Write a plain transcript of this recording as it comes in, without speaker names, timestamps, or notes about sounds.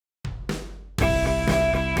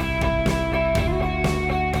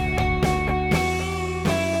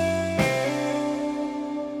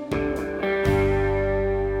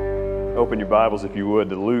Open your Bibles, if you would,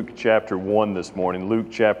 to Luke chapter 1 this morning. Luke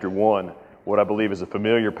chapter 1, what I believe is a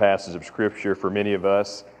familiar passage of Scripture for many of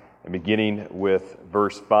us. And beginning with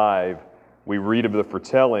verse 5, we read of the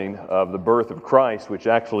foretelling of the birth of Christ, which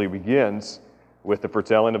actually begins with the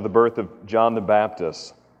foretelling of the birth of John the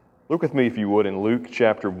Baptist. Look with me, if you would, in Luke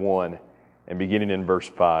chapter 1 and beginning in verse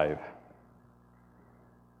 5.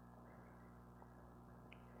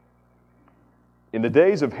 In the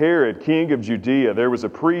days of Herod, king of Judea, there was a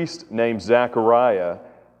priest named Zachariah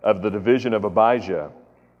of the division of Abijah.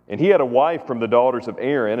 And he had a wife from the daughters of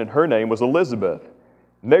Aaron, and her name was Elizabeth.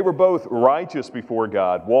 And they were both righteous before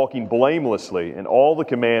God, walking blamelessly in all the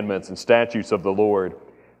commandments and statutes of the Lord.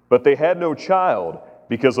 But they had no child,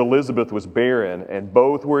 because Elizabeth was barren, and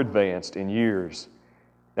both were advanced in years.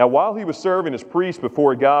 Now while he was serving as priest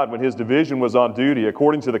before God, when his division was on duty,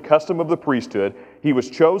 according to the custom of the priesthood, he was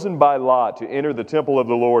chosen by lot to enter the temple of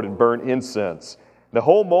the Lord and burn incense. The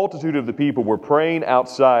whole multitude of the people were praying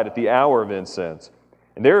outside at the hour of incense.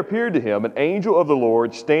 And there appeared to him an angel of the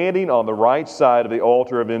Lord standing on the right side of the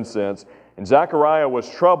altar of incense. And Zechariah was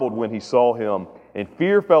troubled when he saw him, and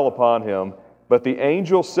fear fell upon him. But the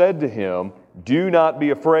angel said to him, "Do not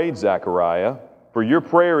be afraid, Zechariah, for your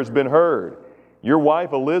prayer has been heard. Your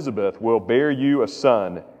wife Elizabeth will bear you a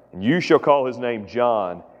son, and you shall call his name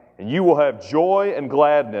John. And you will have joy and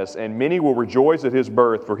gladness, and many will rejoice at his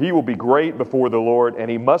birth, for he will be great before the Lord, and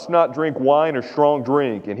he must not drink wine or strong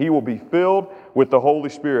drink, and he will be filled with the Holy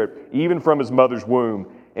Spirit, even from his mother's womb.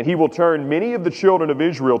 And he will turn many of the children of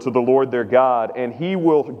Israel to the Lord their God, and he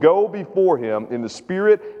will go before him in the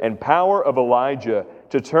spirit and power of Elijah,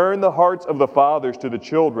 to turn the hearts of the fathers to the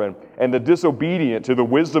children, and the disobedient to the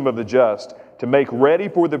wisdom of the just, to make ready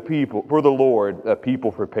for the Lord a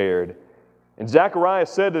people prepared." And Zechariah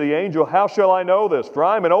said to the angel, "How shall I know this? For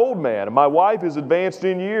I am an old man, and my wife is advanced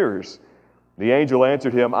in years." The angel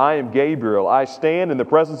answered him, "I am Gabriel. I stand in the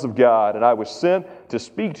presence of God, and I was sent to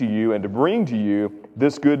speak to you and to bring to you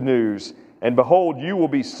this good news. And behold, you will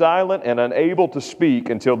be silent and unable to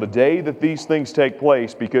speak until the day that these things take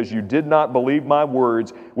place, because you did not believe my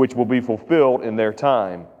words, which will be fulfilled in their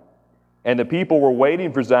time." And the people were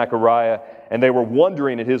waiting for Zechariah, and they were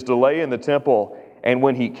wondering at his delay in the temple. And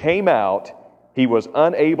when he came out, he was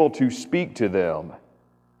unable to speak to them.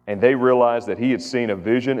 And they realized that he had seen a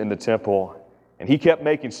vision in the temple. And he kept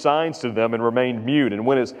making signs to them and remained mute. And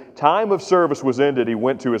when his time of service was ended, he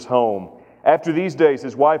went to his home. After these days,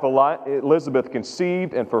 his wife Elizabeth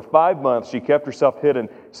conceived, and for 5 months she kept herself hidden,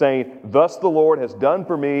 saying, "Thus the Lord has done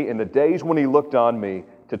for me in the days when he looked on me,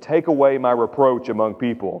 to take away my reproach among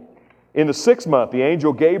people." In the 6th month, the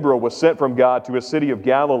angel Gabriel was sent from God to a city of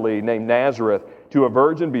Galilee named Nazareth, to a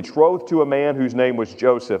virgin betrothed to a man whose name was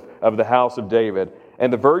Joseph, of the house of David.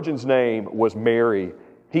 And the virgin's name was Mary.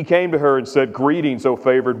 He came to her and said, "Greetings, O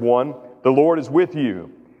favored one, the Lord is with you."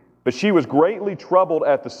 But she was greatly troubled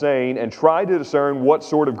at the saying, and tried to discern what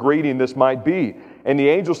sort of greeting this might be. And the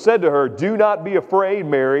angel said to her, "Do not be afraid,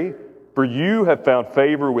 Mary, for you have found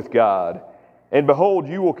favor with God. And behold,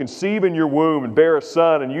 you will conceive in your womb and bear a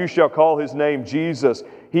son, and you shall call his name Jesus.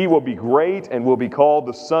 He will be great and will be called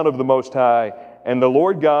the Son of the Most High. And the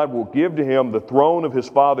Lord God will give to him the throne of his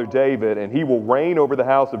father David, and he will reign over the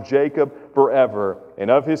house of Jacob forever, and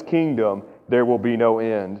of his kingdom there will be no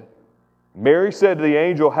end." Mary said to the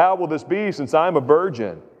angel, "How will this be, since I am a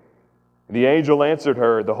virgin?" And the angel answered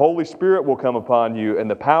her, "The Holy Spirit will come upon you, and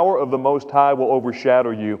the power of the Most High will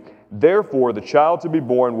overshadow you. Therefore the child to be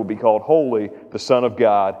born will be called Holy, the Son of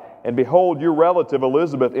God. And behold, your relative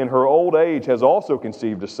Elizabeth in her old age has also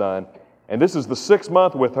conceived a son. And this is the 6th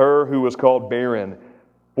month with her who was called barren.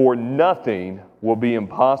 For nothing will be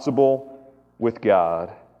impossible with God."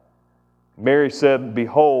 Mary said,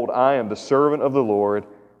 "Behold, I am the servant of the Lord.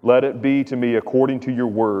 Let it be to me according to your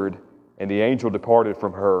word." And the angel departed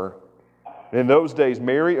from her. In those days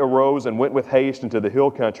Mary arose and went with haste into the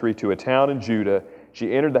hill country to a town in Judah.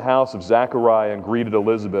 She entered the house of Zechariah and greeted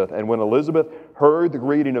Elizabeth. And when Elizabeth heard the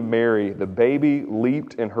greeting of Mary, the baby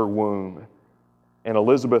leaped in her womb. And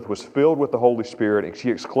Elizabeth was filled with the Holy Spirit, and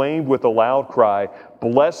she exclaimed with a loud cry,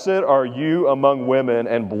 "Blessed are you among women,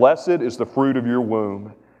 and blessed is the fruit of your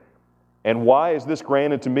womb. And why is this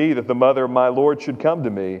granted to me, that the mother of my Lord should come to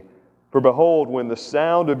me? For behold, when the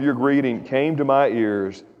sound of your greeting came to my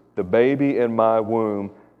ears, the baby in my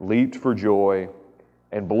womb leaped for joy.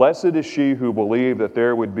 And blessed is she who believed that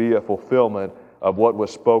there would be a fulfillment of what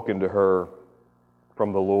was spoken to her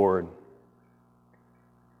from the Lord."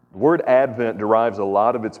 The word Advent derives a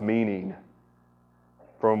lot of its meaning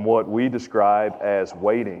from what we describe as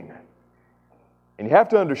waiting. And you have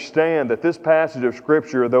to understand that this passage of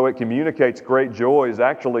Scripture, though it communicates great joy, is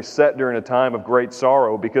actually set during a time of great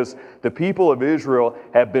sorrow because the people of Israel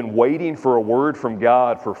have been waiting for a word from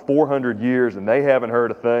God for 400 years and they haven't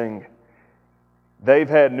heard a thing. They've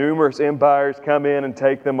had numerous empires come in and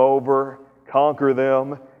take them over, conquer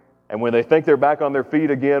them, and when they think they're back on their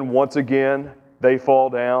feet again, once again, they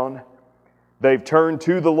fall down. They've turned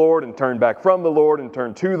to the Lord and turned back from the Lord and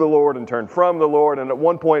turned to the Lord and turned from the Lord. And at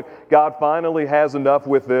one point, God finally has enough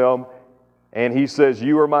with them. And He says,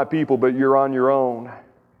 you are my people, but you're on your own.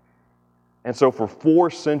 And so for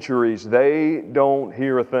 4 centuries, they don't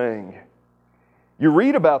hear a thing. You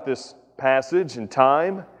read about this passage in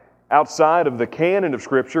time outside of the canon of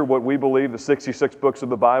Scripture, what we believe the 66 books of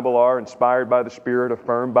the Bible are, inspired by the Spirit,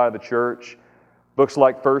 affirmed by the church. Books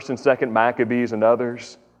like 1st and 2nd Maccabees and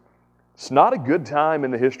others. It's not a good time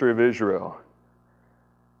in the history of Israel.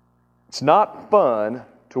 It's not fun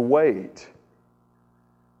to wait.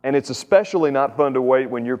 And it's especially not fun to wait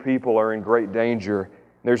when your people are in great danger.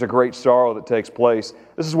 There's a great sorrow that takes place.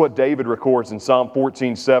 This is what David records in Psalm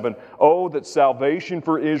 14:7. Oh, that salvation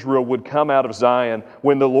for Israel would come out of Zion.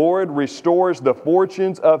 When the Lord restores the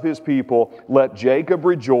fortunes of His people, let Jacob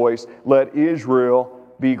rejoice, let Israel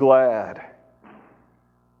be glad.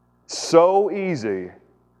 So easy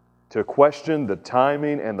to question the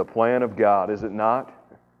timing and the plan of God, is it not?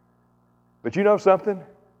 But you know something?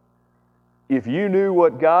 If you knew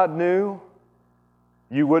what God knew,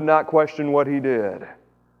 you would not question what He did.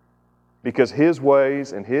 Because His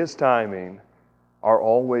ways and His timing are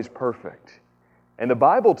always perfect. And the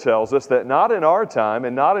Bible tells us that not in our time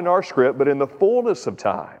and not in our script, but in the fullness of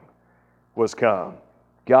time was come.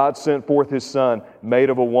 God sent forth His Son, made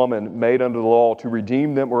of a woman, made under the law, to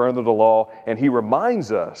redeem them who are under the law. And He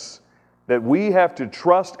reminds us that we have to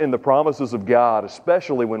trust in the promises of God,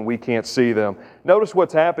 especially when we can't see them. Notice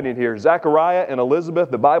what's happening here. Zechariah and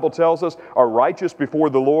Elizabeth, the Bible tells us, are righteous before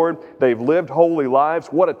the Lord. They've lived holy lives.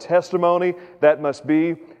 What a testimony that must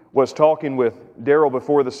be. Was talking with Daryl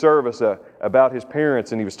before the service about his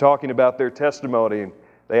parents, and he was talking about their testimony. And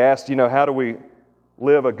they asked, how do we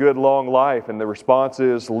live a good, long life? And the response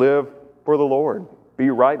is, live for the Lord. Be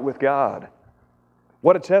right with God.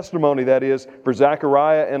 What a testimony that is for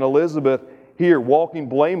Zechariah and Elizabeth here, walking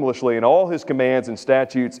blamelessly in all His commands and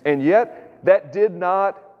statutes. And yet, that did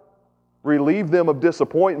not relieve them of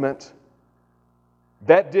disappointment.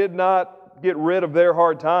 That did not get rid of their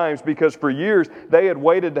hard times, because for years they had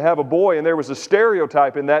waited to have a boy, and there was a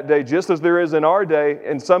stereotype in that day, just as there is in our day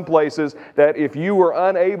in some places, that if you were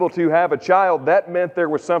unable to have a child, that meant there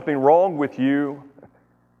was something wrong with you.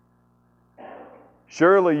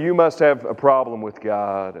 Surely you must have a problem with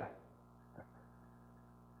God.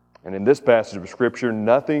 And in this passage of Scripture,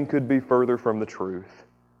 nothing could be further from the truth.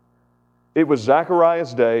 It was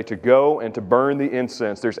Zechariah's day to go and to burn the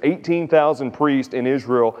incense. There's 18,000 priests in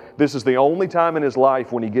Israel. This is the only time in his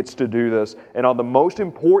life when he gets to do this. And on the most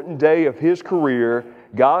important day of his career,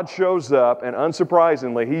 God shows up, and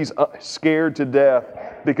unsurprisingly, he's scared to death.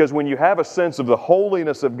 Because when you have a sense of the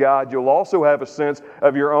holiness of God, you'll also have a sense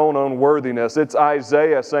of your own unworthiness. It's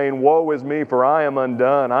Isaiah saying, woe is me, for I am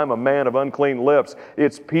undone. I'm a man of unclean lips.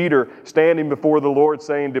 It's Peter standing before the Lord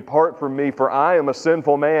saying, depart from me, for I am a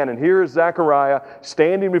sinful man. And here is Zechariah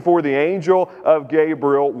standing before the angel of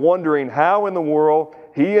Gabriel, wondering how in the world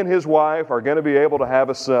he and his wife are going to be able to have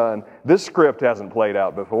a son. This script hasn't played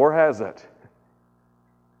out before, has it?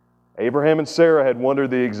 Abraham and Sarah had wondered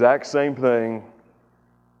the exact same thing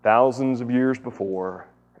thousands of years before.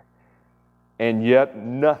 And yet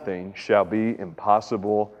nothing shall be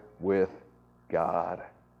impossible with God.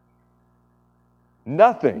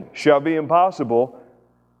 Nothing shall be impossible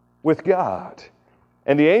with God.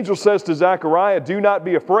 And the angel says to Zechariah, do not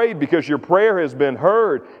be afraid, because your prayer has been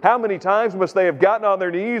heard. How many times must they have gotten on their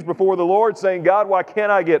knees before the Lord saying, God, why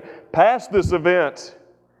can't I get past this event?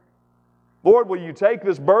 Lord, will you take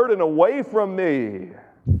this burden away from me?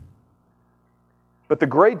 But the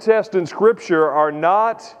great tests in Scripture are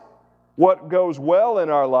not what goes well in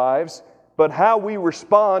our lives, but how we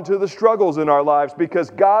respond to the struggles in our lives, because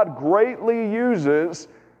God greatly uses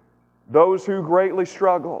those who greatly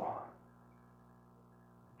struggle.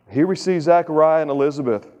 Here we see Zechariah and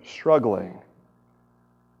Elizabeth struggling.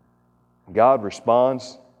 God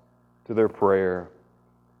responds to their prayer.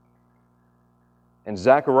 And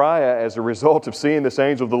Zechariah, as a result of seeing this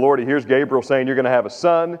angel of the Lord, he hears Gabriel saying, you're going to have a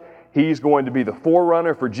son. He's going to be the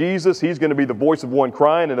forerunner for Jesus. He's going to be the voice of one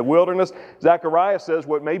crying in the wilderness. Zechariah says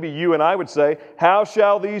what maybe you and I would say, how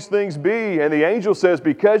shall these things be? And the angel says,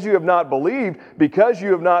 because you have not believed, because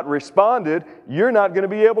you have not responded, you're not going to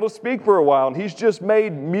be able to speak for a while. And he's just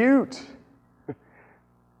made mute.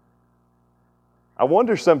 I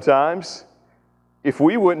wonder sometimes if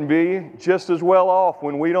we wouldn't be just as well off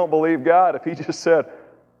when we don't believe God if He just said,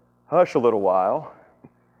 hush a little while.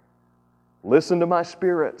 Listen to my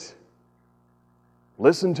Spirit.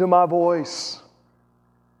 Listen to my voice.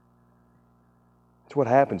 That's what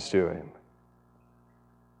happens to Him.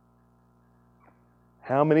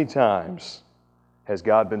 How many times has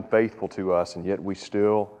God been faithful to us and yet we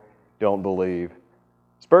still don't believe?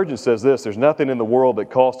 Spurgeon says this, there's nothing in the world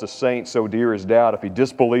that costs a saint so dear as doubt. If he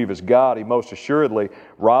disbelieve as God, he most assuredly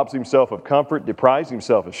robs himself of comfort, deprives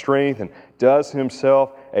himself of strength, and does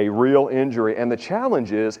himself a real injury. And the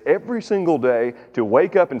challenge is every single day to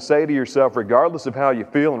wake up and say to yourself, regardless of how you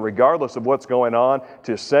feel and regardless of what's going on,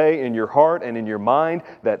 to say in your heart and in your mind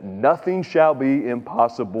that nothing shall be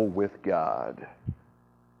impossible with God.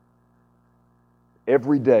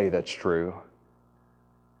 Every day that's true.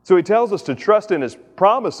 So He tells us to trust in His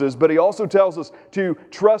promises, but He also tells us to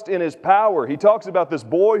trust in His power. He talks about this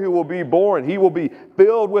boy who will be born. He will be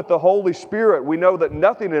filled with the Holy Spirit. We know that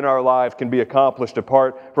nothing in our lives can be accomplished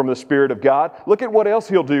apart from the Spirit of God. Look at what else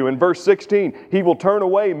He'll do. In verse 16, He will turn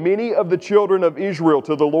away many of the children of Israel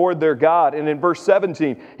to the Lord their God. And in verse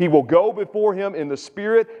 17, He will go before Him in the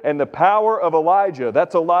spirit and the power of Elijah.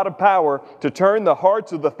 That's a lot of power to turn the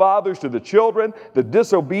hearts of the fathers to the children, the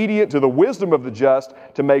disobedient to the wisdom of the just,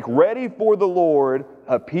 to make ready for the Lord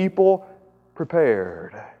a people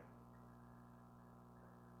prepared.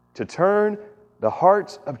 To turn the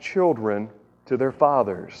hearts of children to their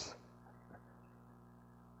fathers.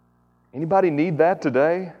 Anybody need that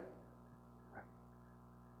today?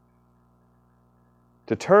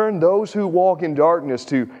 To turn those who walk in darkness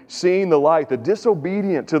to seeing the light, the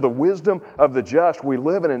disobedient to the wisdom of the just. We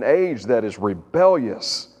live in an age that is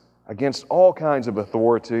rebellious against all kinds of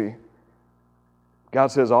authority. God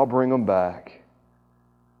says, I'll bring them back.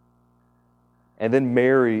 And then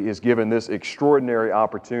Mary is given this extraordinary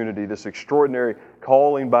opportunity, this extraordinary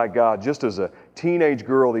calling by God. Just as a teenage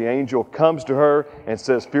girl, the angel comes to her and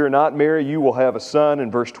says, fear not, Mary, you will have a son. In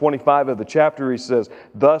verse 25 of the chapter, he says,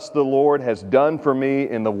 thus the Lord has done for me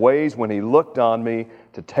in the ways when He looked on me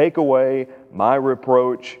to take away my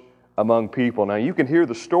reproach among people. Now you can hear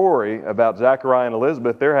the story about Zechariah and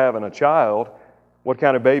Elizabeth. They're having a child. What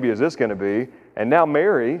kind of baby is this going to be? And now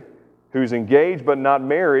Mary, who's engaged but not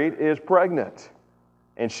married, is pregnant.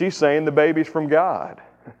 And she's saying the baby's from God.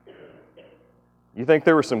 You think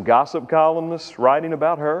there were some gossip columnists writing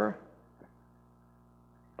about her?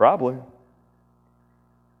 Probably.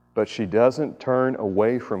 But she doesn't turn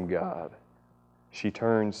away from God. She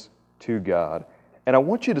turns to God. And I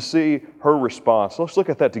want you to see her response. Let's look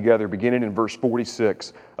at that together, beginning in verse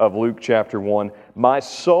 46 of Luke chapter 1. My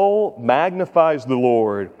soul magnifies the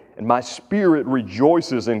Lord, and my spirit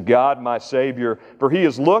rejoices in God my Savior, for He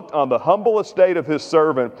has looked on the humble estate of His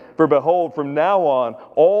servant. For behold, from now on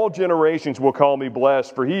all generations will call me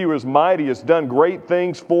blessed, for He who is mighty has done great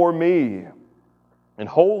things for me, and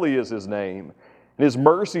holy is His name. And His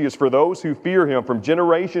mercy is for those who fear Him from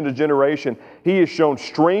generation to generation. He has shown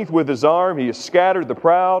strength with His arm. He has scattered the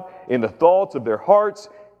proud in the thoughts of their hearts.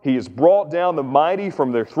 He has brought down the mighty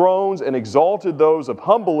from their thrones and exalted those of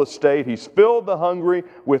humble estate. He's filled the hungry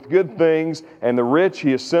with good things, and the rich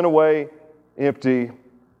He has sent away empty.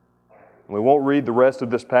 We won't read the rest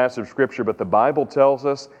of this passage of Scripture, but the Bible tells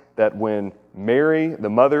us that when Mary, the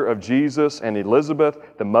mother of Jesus, and Elizabeth,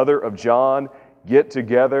 the mother of John, get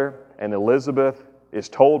together, and Elizabeth is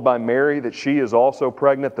told by Mary that she is also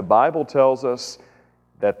pregnant, the Bible tells us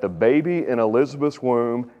that the baby in Elizabeth's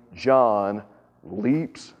womb, John,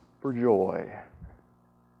 leaps for joy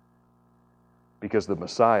because the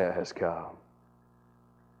Messiah has come.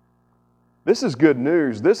 This is good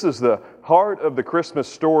news. This is the heart of the Christmas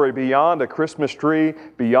story. Beyond a Christmas tree,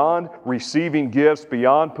 beyond receiving gifts,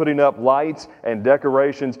 beyond putting up lights and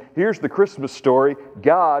decorations, here's the Christmas story.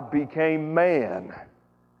 God became man.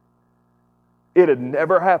 It had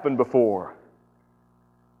never happened before.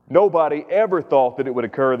 Nobody ever thought that it would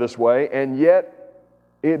occur this way, and yet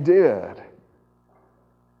it did.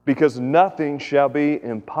 Because nothing shall be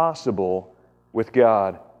impossible with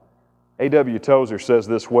God. A.W. Tozer says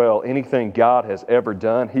this well, anything God has ever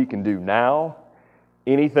done, He can do now.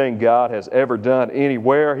 Anything God has ever done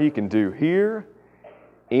anywhere, He can do here.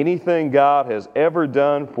 Anything God has ever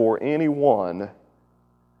done for anyone,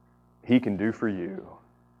 He can do for you.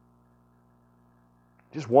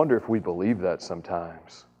 Just wonder if we believe that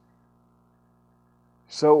sometimes.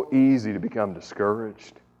 So easy to become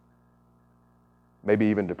discouraged, maybe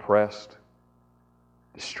even depressed,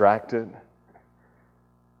 distracted.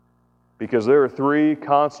 Because there are three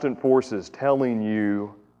constant forces telling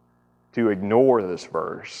you to ignore this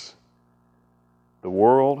verse: the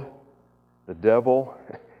world, the devil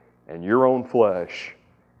and your own flesh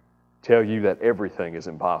tell you that everything is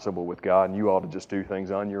impossible with God and you ought to just do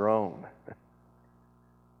things on your own.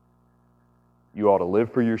 You ought to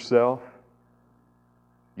live for yourself.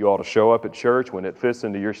 You ought to show up at church when it fits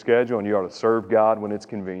into your schedule, and you ought to serve God when it's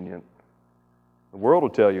convenient. The world will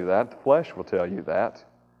tell you that. The flesh will tell you that.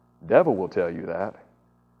 The devil will tell you that.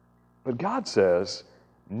 But God says,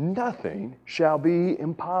 nothing shall be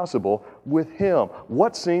impossible with Him.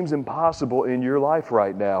 What seems impossible in your life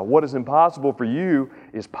right now? What is impossible for you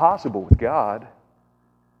is possible with God.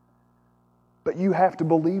 But you have to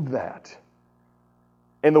believe that.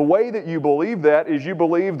 And the way that you believe that is you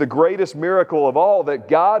believe the greatest miracle of all, that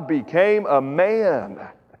God became a man.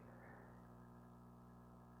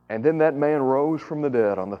 And then that man rose from the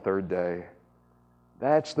dead on the third day.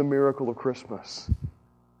 That's the miracle of Christmas.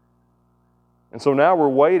 And so now we're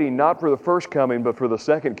waiting not for the first coming, but for the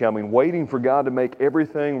second coming, waiting for God to make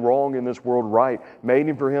everything wrong in this world right,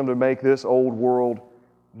 waiting for Him to make this old world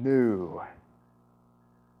new.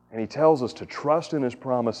 And He tells us to trust in His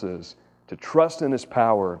promises, to trust in His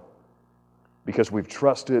power, because we've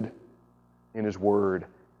trusted in His Word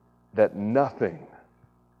that nothing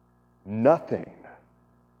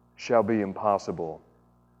shall be impossible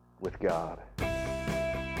with God.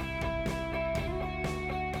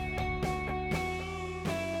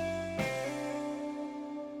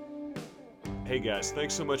 Hey guys,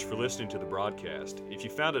 thanks so much for listening to the broadcast. If you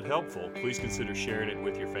found it helpful, please consider sharing it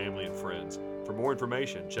with your family and friends. For more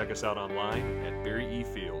information, check us out online at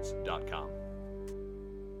barryefields.com.